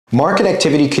Market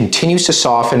activity continues to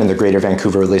soften in the Greater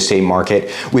Vancouver real estate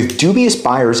market, with dubious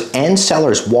buyers and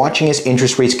sellers watching as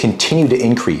interest rates continue to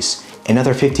increase.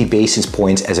 Another 50 basis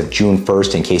points as of June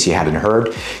 1st, in case you hadn't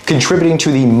heard, contributing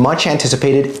to the much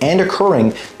anticipated and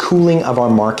occurring cooling of our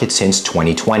market since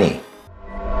 2020.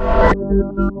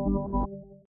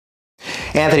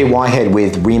 Anthony Whitehead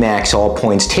with RE/MAX All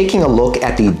Points. Taking a look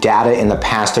at the data in the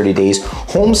past 30 days,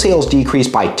 home sales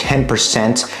decreased by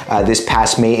 10% this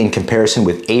past May in comparison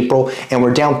with April, and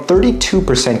we're down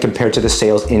 32% compared to the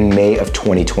sales in May of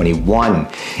 2021.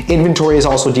 Inventory has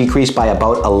also decreased by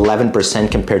about 11%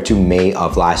 compared to May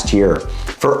of last year.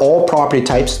 For all property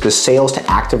types, the sales to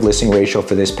active listing ratio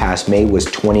for this past May was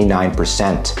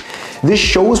 29%. This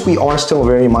shows we are still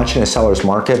very much in a seller's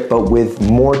market, but with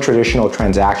more traditional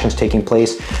transactions taking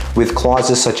place, with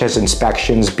clauses such as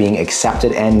inspections being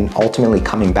accepted and ultimately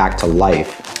coming back to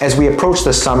life. As we approach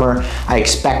the summer, I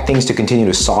expect things to continue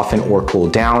to soften or cool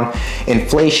down.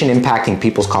 Inflation impacting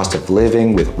people's cost of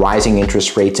living, with rising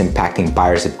interest rates impacting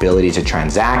buyers' ability to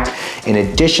transact. In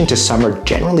addition to summer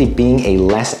generally being a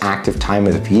less active time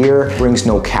of the year, brings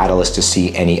no catalyst to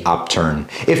see any upturn.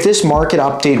 If this market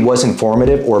update was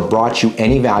informative or brought you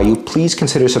any value, please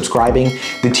consider subscribing.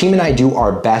 The team and I do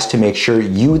our best to make sure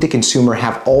you, the consumer,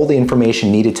 have all the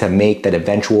information needed to make that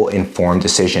eventual informed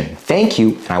decision. Thank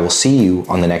you, and I will see you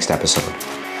on the next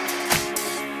episode.